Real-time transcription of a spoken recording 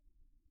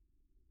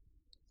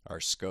Are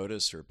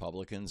SCOTUS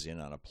Republicans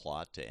in on a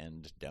plot to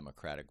end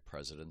Democratic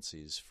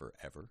presidencies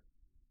forever?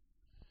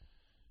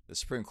 The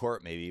Supreme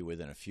Court may be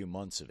within a few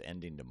months of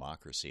ending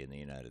democracy in the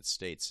United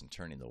States and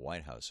turning the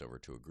White House over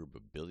to a group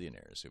of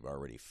billionaires who've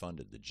already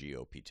funded the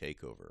GOP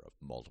takeover of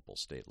multiple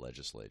state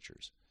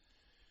legislatures.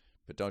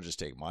 But don't just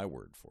take my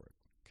word for it.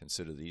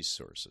 Consider these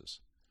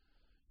sources.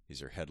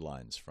 These are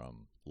headlines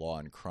from Law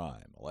and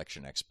Crime.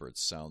 Election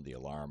experts sound the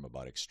alarm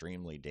about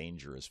extremely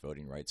dangerous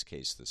voting rights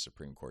case the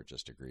Supreme Court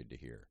just agreed to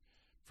hear.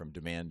 From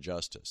Demand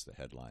Justice, the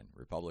headline,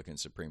 Republican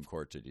Supreme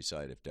Court to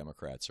decide if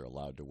Democrats are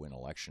allowed to win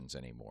elections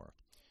anymore.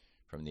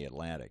 From The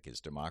Atlantic,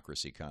 is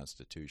democracy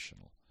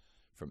constitutional?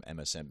 From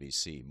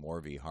MSNBC,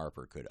 Moore v.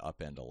 Harper could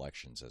upend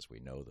elections as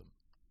we know them.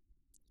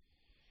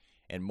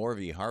 And Moore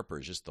v. Harper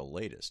is just the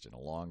latest in a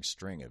long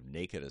string of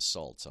naked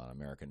assaults on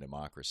American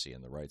democracy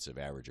and the rights of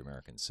average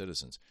American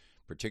citizens,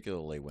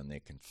 particularly when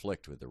they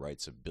conflict with the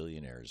rights of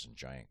billionaires and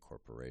giant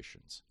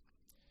corporations.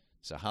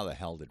 So how the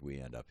hell did we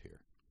end up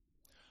here?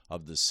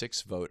 Of the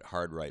 6-vote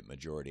hard-right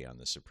majority on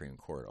the Supreme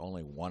Court,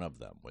 only one of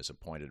them was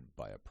appointed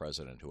by a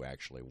president who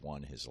actually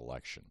won his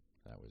election.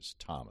 That was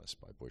Thomas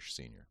by Bush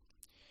Sr.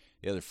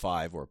 The other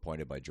 5 were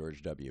appointed by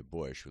George W.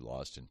 Bush, who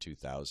lost in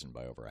 2000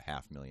 by over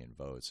 500,000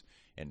 votes,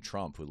 and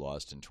Trump, who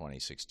lost in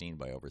 2016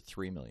 by over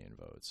 3 million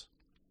votes.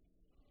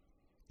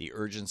 The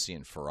urgency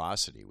and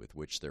ferocity with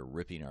which they're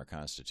ripping our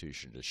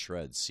Constitution to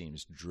shreds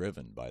seems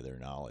driven by their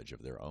knowledge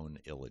of their own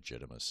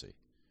illegitimacy.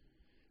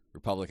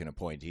 Republican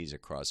appointees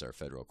across our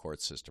federal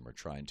court system are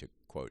trying to,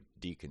 quote,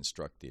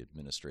 deconstruct the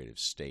administrative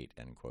state,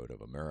 end quote, of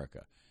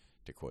America,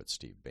 to quote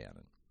Steve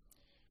Bannon.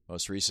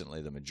 Most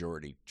recently, the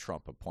majority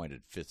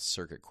Trump-appointed Fifth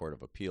Circuit Court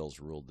of Appeals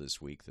ruled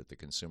this week that the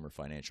Consumer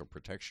Financial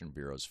Protection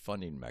Bureau's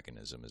funding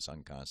mechanism is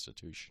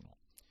unconstitutional.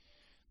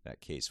 That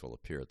case will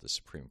appear at the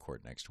Supreme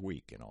Court next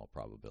week, in all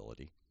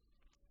probability.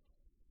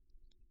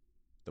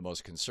 The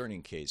most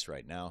concerning case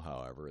right now,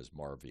 however, is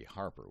Moore v.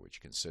 Harper, which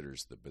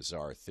considers the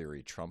bizarre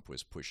theory Trump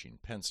was pushing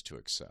Pence to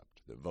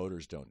accept, that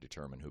voters don't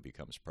determine who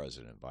becomes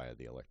president via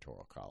the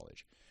Electoral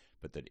College,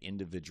 but that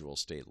individual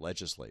state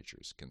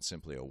legislatures can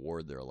simply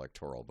award their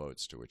electoral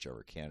votes to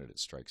whichever candidate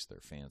strikes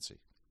their fancy.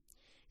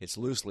 It's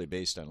loosely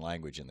based on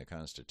language in the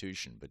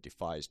Constitution, but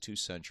defies 2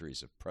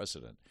 centuries of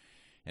precedent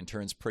and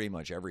turns pretty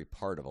much every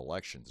part of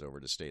elections over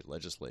to state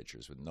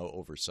legislatures with no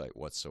oversight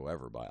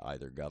whatsoever by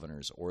either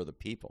governors or the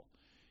people,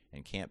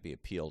 and can't be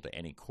appealed to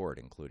any court,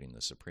 including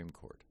the Supreme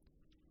Court.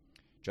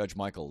 Judge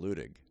Michael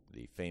Luttig,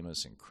 the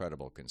famous and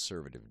credible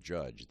conservative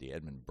judge, the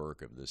Edmund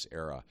Burke of this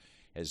era,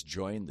 has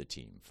joined the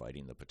team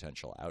fighting the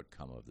potential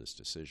outcome of this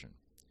decision.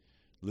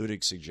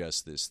 Luttig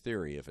suggests this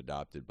theory, if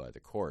adopted by the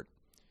court,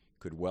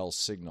 could well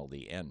signal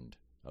the end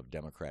of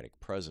Democratic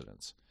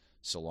presidents,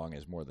 so long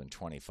as more than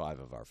 25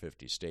 of our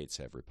 50 states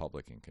have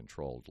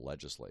Republican-controlled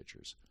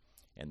legislatures,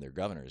 and their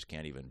governors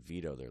can't even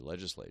veto their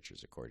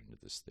legislatures, according to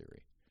this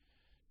theory.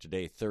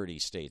 Today, 30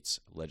 states'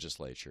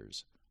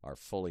 legislatures are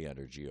fully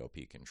under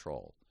GOP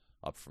control,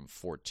 up from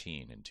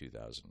 14 in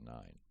 2009.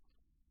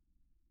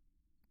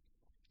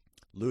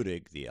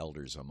 Luttig, the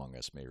elders among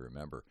us may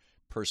remember,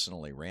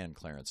 personally ran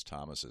Clarence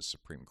Thomas's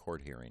Supreme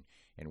Court hearing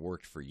and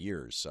worked for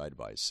years side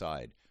by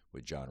side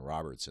with John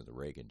Roberts in the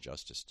Reagan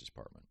Justice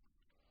Department.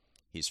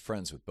 He's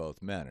friends with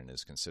both men and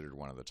is considered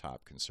one of the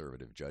top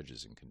conservative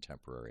judges in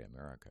contemporary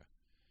America.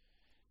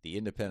 The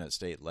independent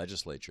state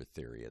legislature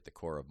theory at the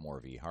core of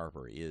Moore v.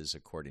 Harper is,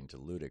 according to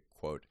Luttig,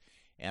 quote,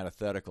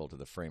 antithetical to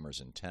the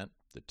framers' intent,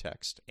 the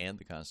text, and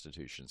the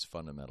Constitution's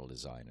fundamental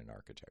design and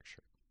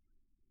architecture,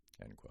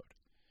 end quote.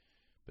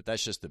 But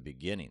that's just the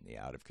beginning, the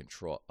out of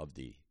control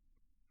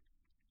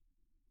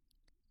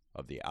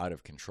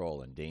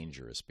and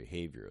dangerous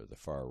behavior of the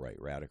far-right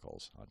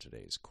radicals on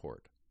today's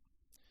court.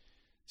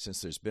 Since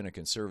there's been a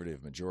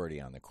conservative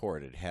majority on the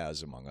court, it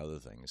has, among other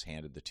things,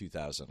 handed the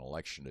 2000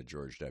 election to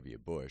George W.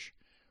 Bush,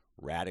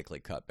 radically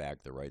cut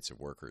back the rights of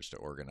workers to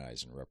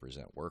organize and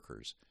represent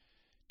workers,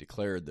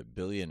 declared that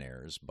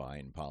billionaires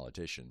buying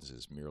politicians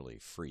is merely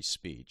free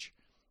speech,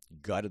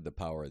 gutted the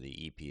power of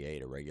the EPA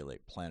to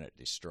regulate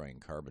planet-destroying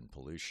carbon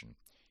pollution,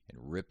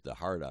 and ripped the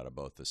heart out of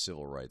both the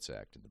Civil Rights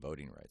Act and the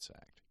Voting Rights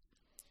Act.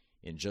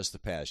 In just the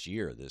past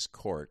year, this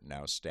court,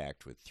 now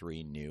stacked with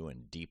 3 new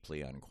and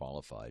deeply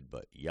unqualified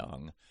but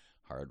young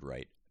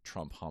hard-right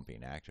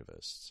Trump-humping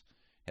activists,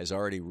 has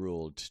already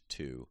ruled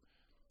to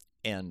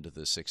end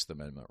the Sixth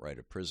Amendment right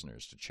of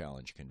prisoners to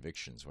challenge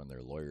convictions when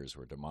their lawyers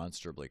were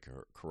demonstrably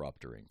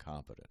corrupt or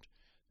incompetent.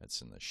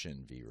 That's in the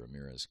Shin v.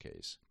 Ramirez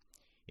case.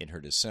 In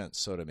her dissent,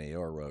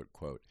 Sotomayor wrote,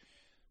 quote,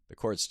 the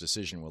court's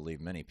decision will leave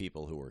many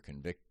people who were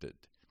convicted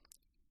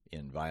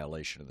in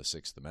violation of the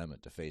Sixth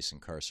Amendment to face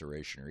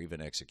incarceration or even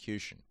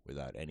execution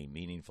without any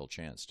meaningful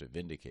chance to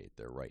vindicate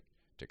their right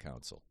to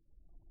counsel.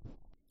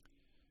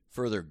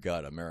 Further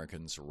gut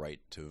Americans' right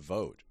to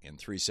vote in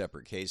 3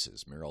 separate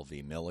cases, Merrill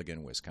v.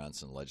 Milligan,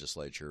 Wisconsin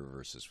Legislature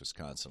versus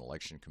Wisconsin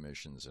Election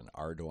Commissions, and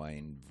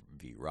Ardoin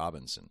v.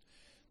 Robinson.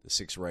 The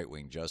 6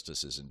 right-wing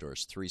justices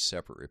endorsed 3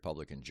 separate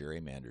Republican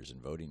gerrymanders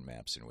and voting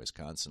maps in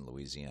Wisconsin,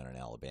 Louisiana, and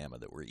Alabama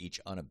that were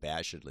each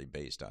unabashedly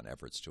based on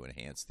efforts to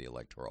enhance the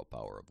electoral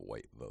power of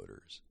white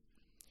voters.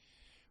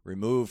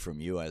 remove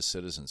from U.S.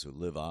 citizens who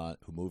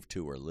move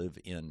to or live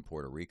in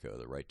Puerto Rico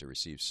the right to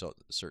receive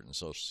certain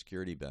Social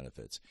Security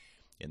benefits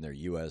in their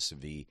U.S.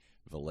 v.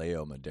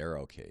 Vallejo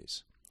Madero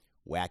case,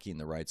 whacking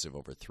the rights of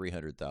over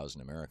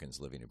 300,000 Americans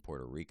living in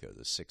Puerto Rico.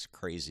 The six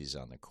crazies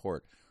on the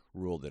court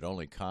ruled that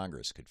only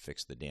Congress could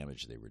fix the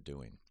damage they were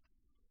doing.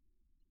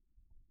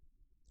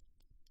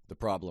 The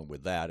problem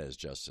with that, as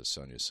Justice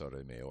Sonia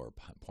Sotomayor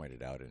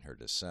pointed out in her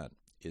dissent,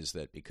 is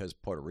that because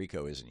Puerto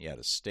Rico isn't yet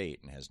a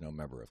state and has no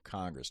member of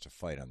Congress to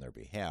fight on their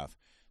behalf,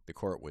 the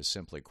court was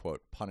simply,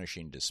 quote,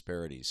 punishing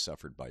disparities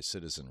suffered by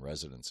citizen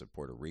residents of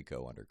Puerto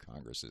Rico under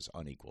Congress's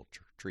unequal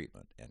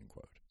treatment, end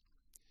quote.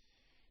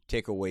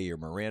 Take away your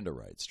Miranda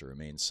rights to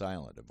remain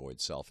silent, avoid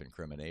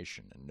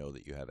self-incrimination, and know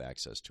that you have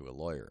access to a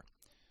lawyer.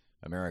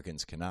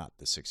 Americans cannot,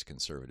 the six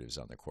conservatives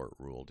on the court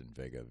ruled in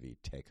Vega v.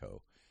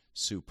 Teco,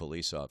 sue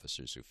police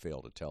officers who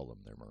fail to tell them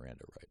their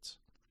Miranda rights.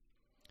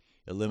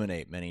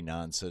 Eliminate many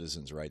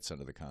non-citizens' rights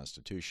under the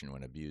Constitution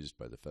when abused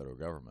by the federal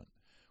government.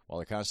 While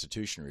the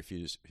Constitution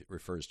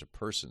refers to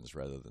persons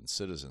rather than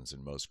citizens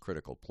in most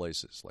critical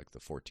places, like the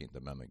 14th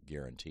Amendment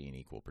guaranteeing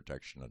equal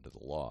protection under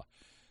the law,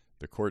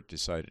 the court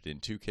decided in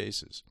two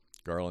cases,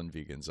 Garland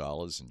v.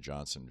 Gonzalez and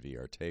Johnson v.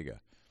 Ortega,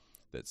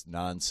 that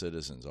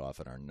non-citizens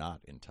often are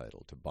not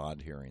entitled to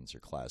bond hearings or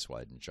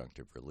class-wide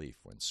injunctive relief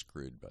when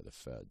screwed by the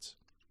feds.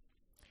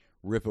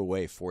 Rip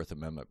away Fourth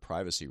Amendment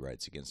privacy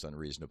rights against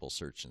unreasonable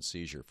search and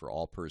seizure for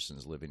all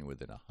persons living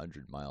within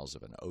 100 miles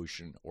of an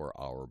ocean or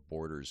our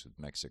borders with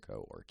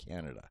Mexico or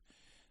Canada.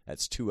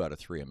 That's 2 out of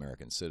 3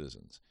 American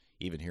citizens.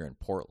 Even here in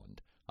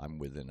Portland, I'm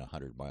within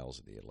 100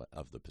 miles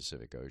of the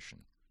Pacific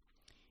Ocean.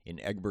 In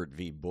Egbert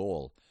v.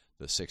 Bull,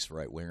 the six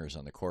right-wingers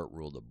on the court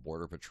ruled that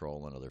Border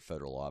Patrol and other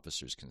federal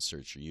officers can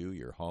search you,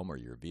 your home, or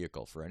your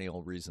vehicle for any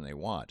old reason they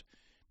want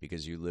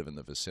because you live in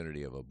the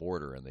vicinity of a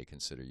border and they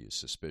consider you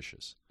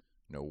suspicious.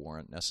 No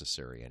warrant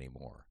necessary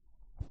anymore.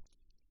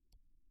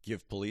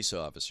 Give police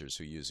officers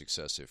who use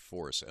excessive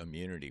force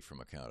immunity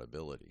from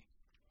accountability.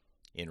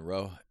 In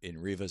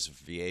Rivas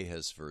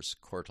Viejas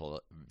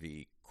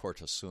v.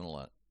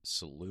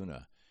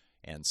 Cortasaluna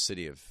and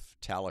City of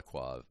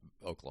Tahlequah,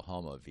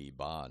 Oklahoma v.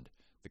 Bond,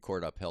 the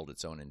court upheld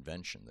its own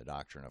invention, the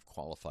doctrine of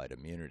qualified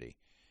immunity,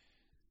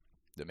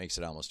 that makes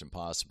it almost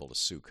impossible to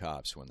sue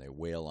cops when they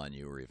wail on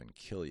you or even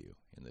kill you.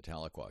 In the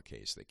Tahlequah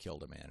case, they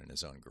killed a man in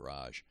his own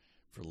garage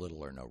for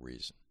little or no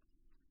reason.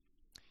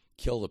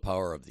 Kill the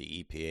power of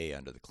the EPA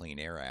under the Clean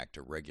Air Act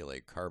to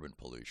regulate carbon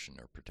pollution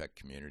or protect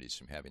communities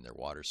from having their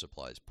water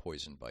supplies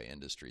poisoned by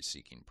industry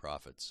seeking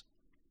profits.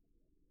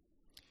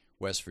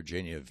 West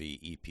Virginia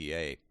v.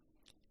 EPA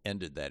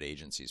ended that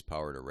agency's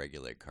power to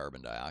regulate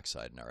carbon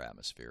dioxide in our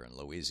atmosphere, and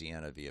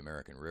Louisiana v.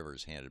 American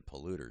Rivers handed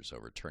polluters,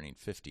 overturning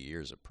 50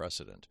 years of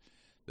precedent,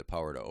 the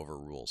power to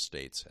overrule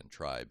states' and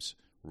tribes'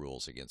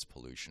 rules against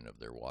pollution of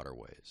their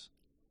waterways.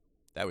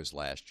 That was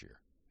last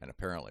year, and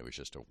apparently was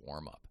just a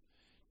warm-up.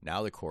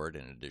 Now the court,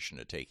 in addition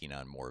to taking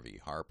on Moore v.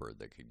 Harper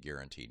that could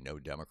guarantee no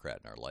Democrat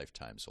in our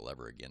lifetimes will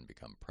ever again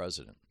become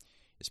president,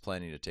 is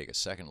planning to take a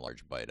second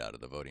large bite out of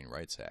the Voting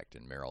Rights Act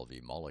in Merrill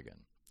v.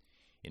 Mulligan.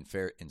 In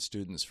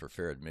Students for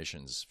Fair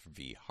Admissions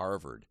v.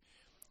 Harvard,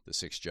 the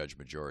six-judge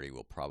majority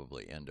will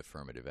probably end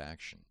affirmative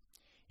action.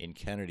 In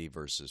Kennedy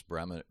v.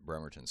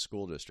 Bremerton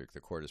School District, the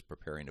court is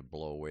preparing to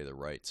blow away the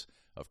rights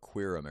of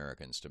queer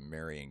Americans to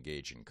marry,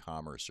 engage in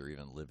commerce, or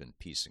even live in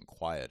peace and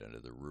quiet under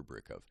the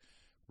rubric of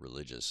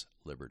religious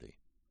liberty.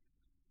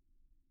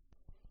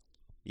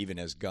 Even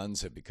as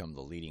guns have become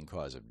the leading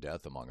cause of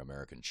death among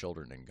American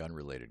children and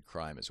gun-related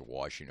crime is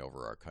washing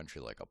over our country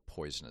like a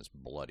poisonous,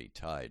 bloody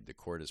tide, the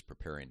court is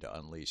preparing to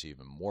unleash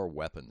even more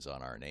weapons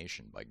on our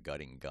nation by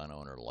gutting gun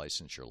owner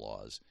licensure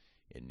laws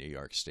in New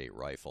York State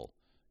Rifle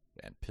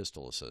and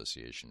Pistol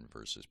Association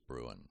versus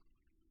Bruin.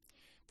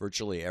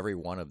 Virtually every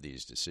one of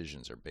these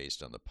decisions are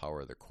based on the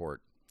power the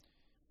court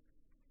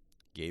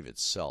gave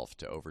itself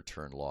to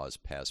overturn laws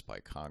passed by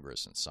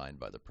Congress and signed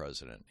by the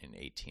President in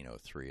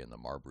 1803 in the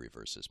Marbury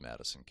versus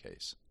Madison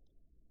case.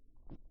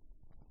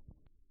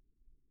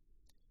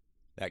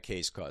 That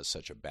case caused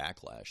such a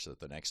backlash that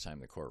the next time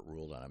the court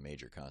ruled on a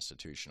major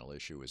constitutional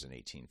issue was in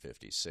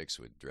 1856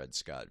 with Dred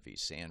Scott v.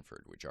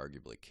 Sanford, which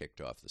arguably kicked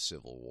off the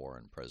Civil War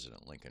and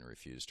President Lincoln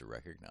refused to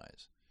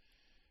recognize.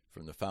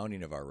 From the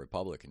founding of our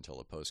republic until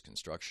the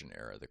post-construction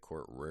era, the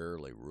court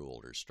rarely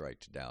ruled or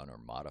striked down or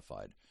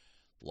modified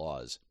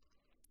laws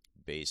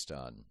based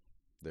on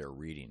their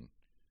reading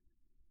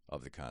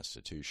of the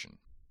Constitution.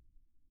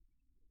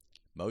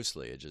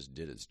 Mostly, it just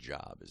did its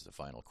job as the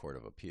final court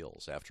of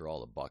appeals. After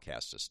all, the buck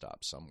has to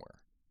stop somewhere.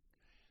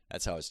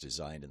 That's how it's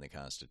designed in the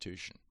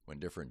Constitution.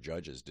 When different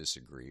judges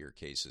disagree or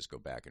cases go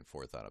back and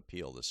forth on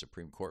appeal, the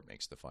Supreme Court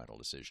makes the final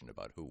decision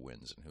about who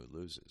wins and who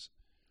loses.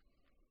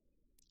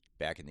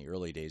 Back in the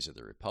early days of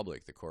the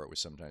Republic, the court was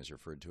sometimes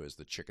referred to as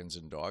the chickens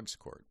and dogs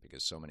court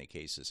because so many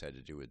cases had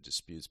to do with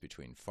disputes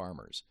between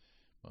farmers.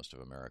 Most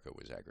of America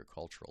was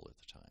agricultural at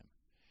the time.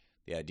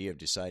 The idea of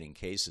deciding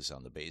cases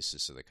on the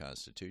basis of the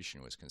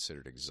Constitution was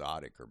considered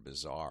exotic or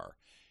bizarre,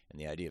 and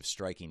the idea of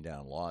striking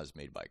down laws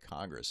made by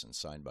Congress and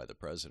signed by the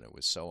President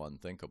was so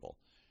unthinkable,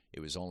 It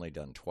was only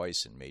done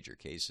twice in major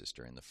cases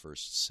during the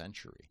first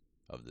century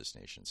of this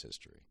nation's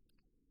history.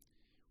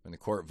 When the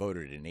court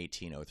voted in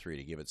 1803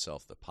 to give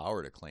itself the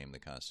power to claim the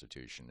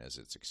Constitution as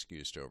its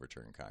excuse to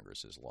overturn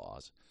Congress's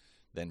laws,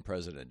 then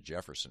President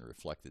Jefferson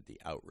reflected the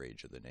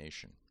outrage of the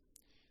nation.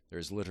 There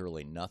is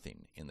literally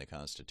nothing in the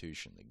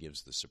Constitution that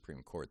gives the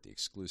Supreme Court the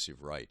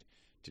exclusive right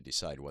to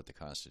decide what the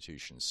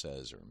Constitution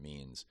says or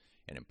means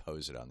and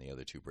impose it on the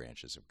other two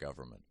branches of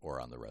government or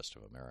on the rest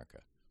of America.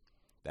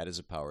 That is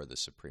a power the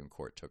Supreme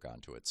Court took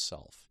onto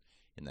itself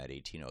in that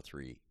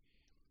 1803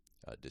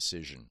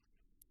 decision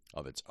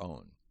of its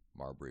own,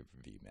 Marbury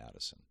v.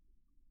 Madison.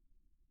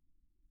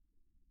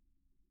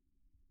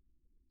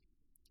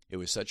 It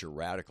was such a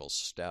radical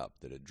step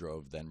that it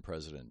drove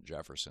then-President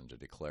Jefferson to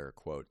declare,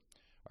 quote,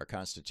 "Our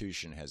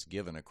Constitution has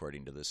given,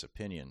 according to this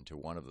opinion, to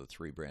one of the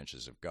three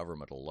branches of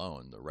government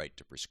alone the right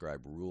to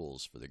prescribe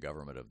rules for the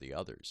government of the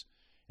others,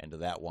 and to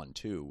that one,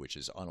 too, which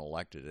is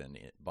unelected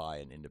and by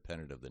and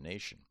independent of the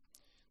nation.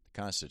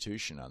 The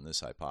Constitution, on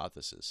this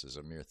hypothesis, is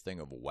a mere thing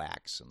of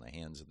wax in the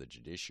hands of the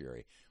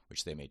judiciary,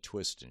 which they may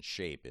twist and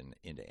shape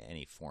into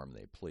any form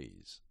they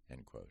please."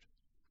 End quote.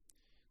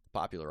 The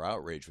popular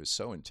outrage was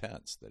so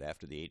intense that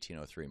after the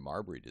 1803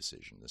 Marbury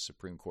decision, the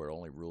Supreme Court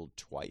only ruled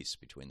twice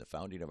between the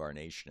founding of our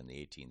nation in the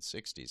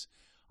 1860s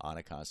on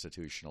a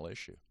constitutional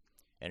issue,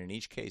 and in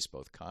each case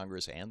both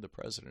Congress and the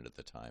President at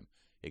the time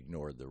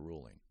ignored the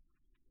ruling.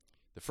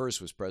 The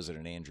first was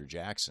President Andrew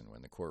Jackson,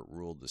 when the court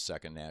ruled the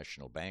Second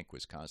National Bank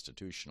was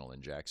constitutional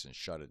and Jackson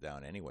shut it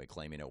down anyway,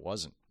 claiming it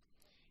wasn't.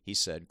 He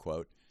said,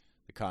 quote,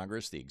 "The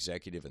Congress, the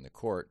executive, and the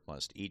court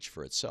must each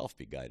for itself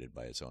be guided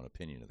by its own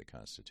opinion of the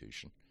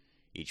Constitution.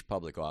 Each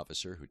public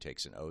officer who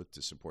takes an oath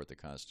to support the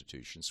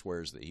Constitution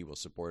swears that he will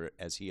support it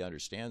as he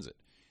understands it,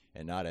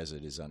 and not as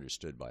it is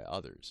understood by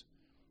others.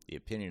 The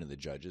opinion of the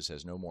judges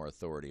has no more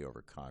authority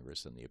over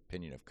Congress than the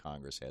opinion of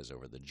Congress has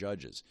over the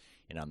judges,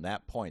 and on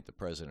that point the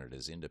President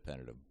is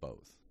independent of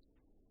both."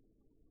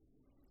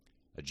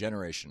 A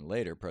generation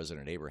later,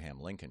 President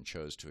Abraham Lincoln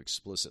chose to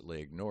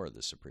explicitly ignore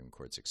the Supreme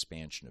Court's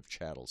expansion of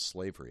chattel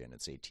slavery in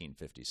its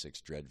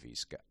 1856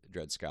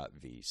 Dred Scott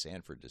v.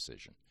 Sanford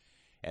decision,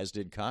 as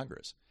did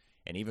Congress,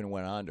 and even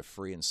went on to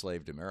free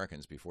enslaved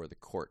Americans before the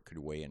court could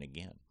weigh in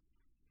again.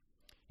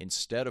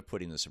 Instead of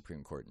putting the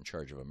Supreme Court in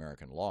charge of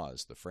American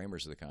laws, the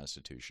framers of the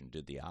Constitution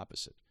did the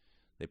opposite.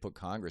 They put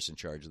Congress in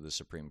charge of the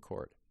Supreme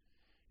Court.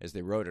 As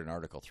they wrote in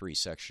Article 3,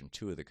 Section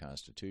 2 of the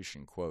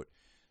Constitution, quote,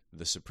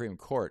 "The Supreme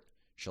Court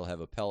shall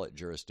have appellate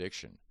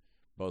jurisdiction,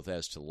 both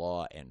as to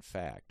law and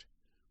fact,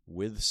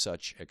 with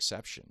such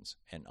exceptions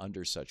and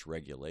under such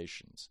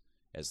regulations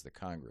as the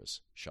Congress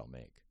shall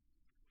make."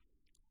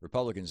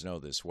 Republicans know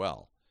this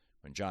well.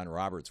 When John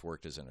Roberts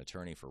worked as an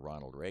attorney for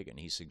Ronald Reagan,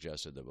 he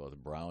suggested that both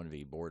Brown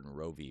v. Board and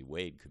Roe v.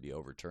 Wade could be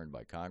overturned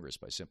by Congress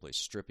by simply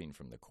stripping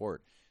from the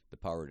court the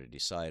power to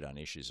decide on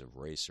issues of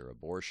race or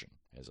abortion,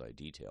 as I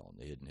detail in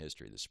The Hidden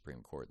History of the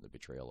Supreme Court and the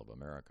Betrayal of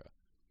America.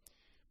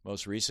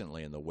 Most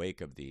recently, in the wake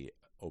of the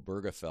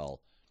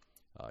Obergefell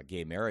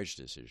gay marriage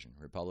decision,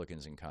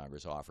 Republicans in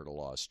Congress offered a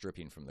law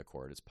stripping from the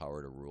court its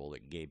power to rule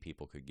that gay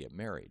people could get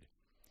married.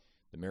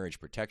 The Marriage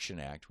Protection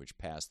Act, which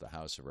passed the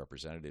House of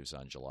Representatives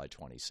on July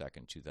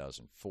 22,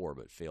 2004,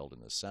 but failed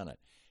in the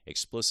Senate,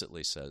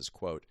 explicitly says,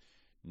 quote,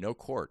 "No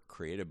court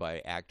created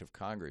by act of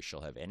Congress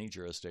shall have any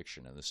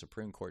jurisdiction, and the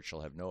Supreme Court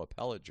shall have no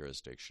appellate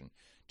jurisdiction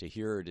to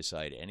hear or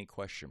decide any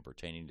question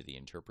pertaining to the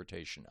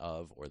interpretation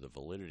of or the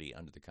validity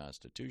under the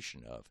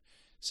Constitution of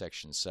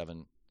Section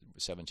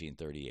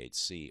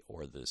 1738C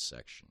or this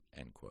section,"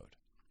 end quote.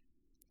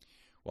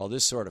 While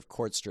this sort of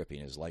court stripping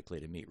is likely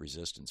to meet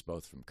resistance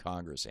both from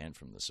Congress and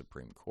from the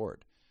Supreme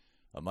Court,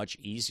 a much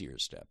easier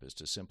step is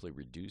to simply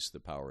reduce the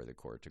power of the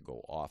court to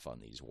go off on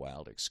these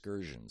wild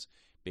excursions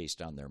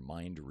based on their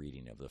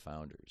mind-reading of the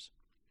founders.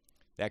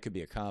 That could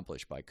be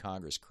accomplished by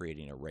Congress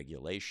creating a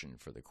regulation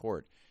for the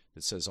court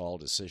that says all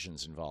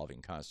decisions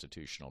involving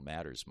constitutional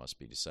matters must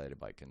be decided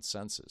by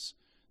consensus,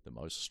 the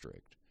most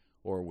strict,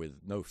 or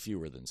with no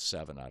fewer than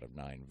 7 out of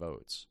 9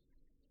 votes.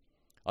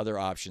 Other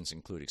options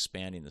include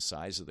expanding the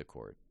size of the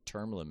court,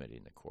 term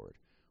limiting the court,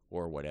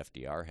 or what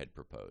FDR had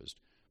proposed,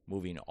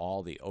 moving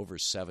all the over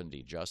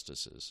 70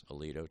 justices,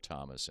 Alito,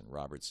 Thomas, and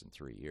Roberts in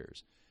 3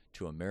 years,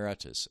 to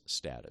emeritus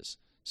status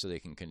so they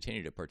can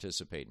continue to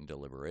participate in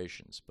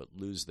deliberations but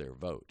lose their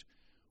vote,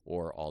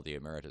 or all the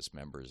emeritus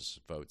members'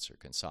 votes are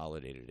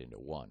consolidated into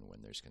one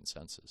when there's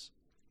consensus.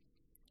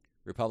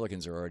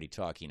 Republicans are already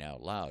talking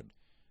out loud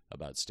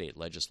about state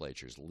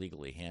legislatures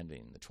legally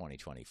handing the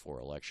 2024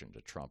 election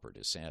to Trump or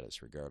DeSantis,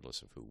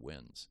 regardless of who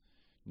wins.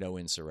 No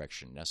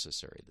insurrection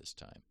necessary this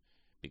time,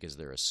 because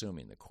they're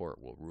assuming the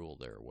court will rule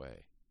their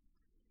way.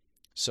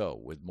 So,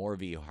 with more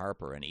v.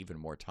 Harper and even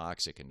more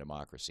toxic and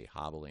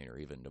democracy-hobbling or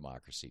even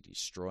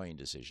democracy-destroying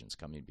decisions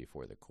coming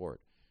before the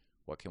court,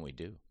 what can we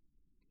do?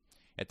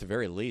 At the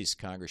very least,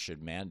 Congress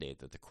should mandate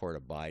that the court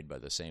abide by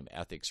the same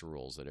ethics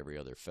rules that every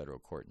other federal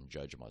court and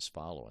judge must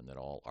follow, and that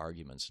all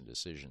arguments and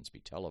decisions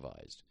be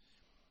televised.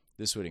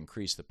 This would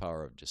increase the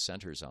power of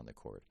dissenters on the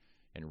court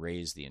and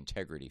raise the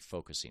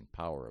integrity-focusing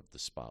power of the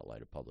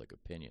spotlight of public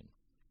opinion.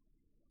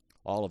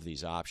 All of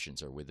these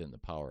options are within the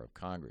power of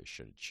Congress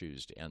should it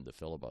choose to end the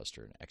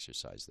filibuster and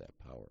exercise that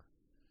power.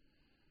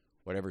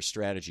 Whatever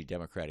strategy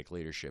Democratic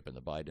leadership and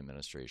the Biden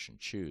administration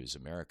choose,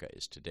 America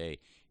is today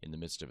in the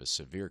midst of a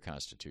severe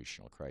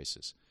constitutional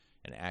crisis,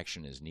 and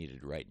action is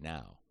needed right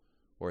now,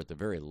 or at the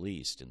very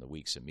least in the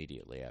weeks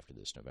immediately after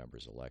this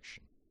November's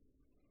election.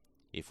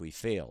 If we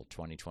fail,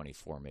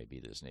 2024 may be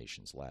this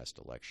nation's last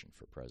election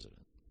for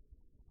president.